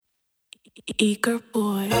Eager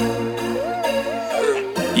boy.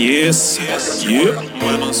 Yes, yeah,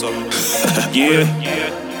 yeah.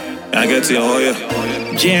 I get it, Oyel.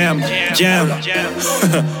 Jam.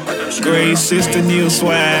 Grace is the new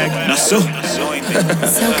swag. Now so.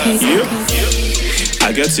 It's okay. Yeah.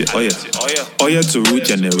 I get it, Oyel. Oyel to root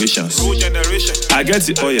generations. I get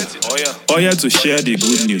it, Oyel. Oyel to share the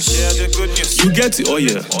good news. You get it,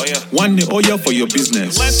 Oyel. One day, Oyel for your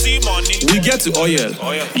business. We get it, Oyel.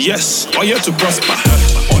 Yes, Oyel to prosper.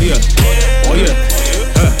 Oyel.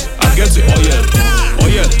 I get it, Oyel.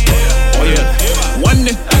 One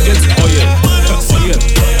day, I get it, Oyel.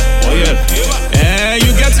 And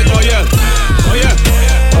you get it, Oyel.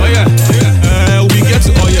 We get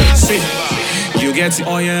it, Oyel. See. You get the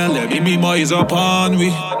oil, every more is upon we.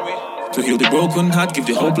 To heal the broken heart, give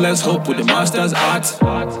the hopeless hope with the master's art.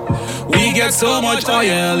 We get so much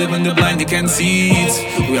oil, even the blind they can see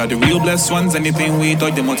it. We are the real blessed ones, anything we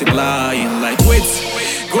touch they multiplying like wait.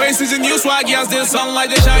 Grace is a new swag, yes, the sunlight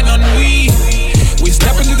they shine on we. We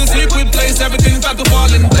step into the secret place, everything start to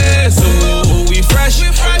fall in place. So we fresh,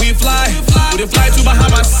 we fly, we fly to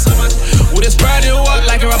Bahamas. We spread the world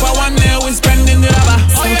like a rapper, one day we spending the rubber.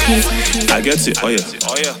 I get it,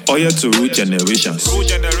 Oyel to root generations.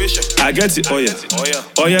 I get it,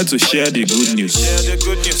 Oyel to share the good news.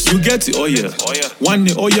 You get it, Oyel. One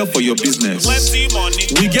day, Oyel for your business.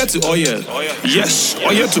 We get it, Oyel. Yes,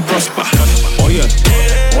 Oyel to prosper. Oyel.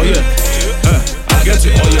 I get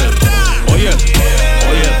it, Oyel.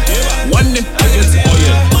 One day, I get it,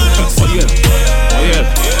 Oyel.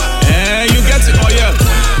 And you get it, Oyel.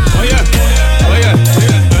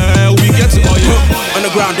 We get it, Oyel. On the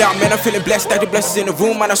ground down, man, I'm feeling blessed. That the blessings in the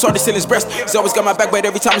room, man, I saw the ceiling's breast. He's always got my back, but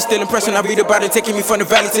every time I'm still impressed. And I read about it, taking me from the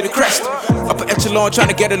valley to the crest. Upper echelon, trying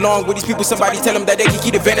to get along with these people. Somebody tell them that they can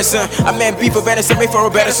keep the venison. I mean, beef for venison, made for a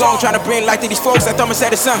better song. Trying to bring light to these folks, like Thomas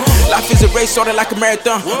Edison. Life is a race, sorta like a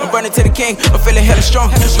marathon. I'm running to the king, I'm feeling hella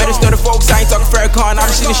strong. Minister to folks, I ain't talking Farrakhan. I'm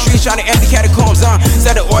just in the streets, trying to empty catacombs,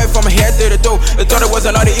 Set the oil from my head to the door. I thought it was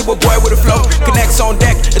another evil boy with a flow. Connects on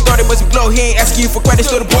deck, I thought it must blow. He ain't asking you for credit,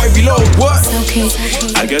 so the boy reload. What?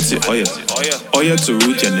 I get it, Oyel to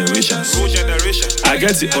root generations. I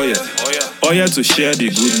get it, Oyel to share the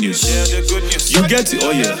good news. You get it,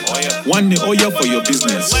 Oyel. One day, Oyel for your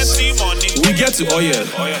business. We get it, Oyel.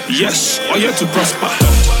 Yes, Oyel to prosper.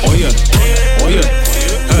 Oyel.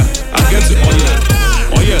 I get it,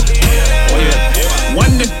 Oyel.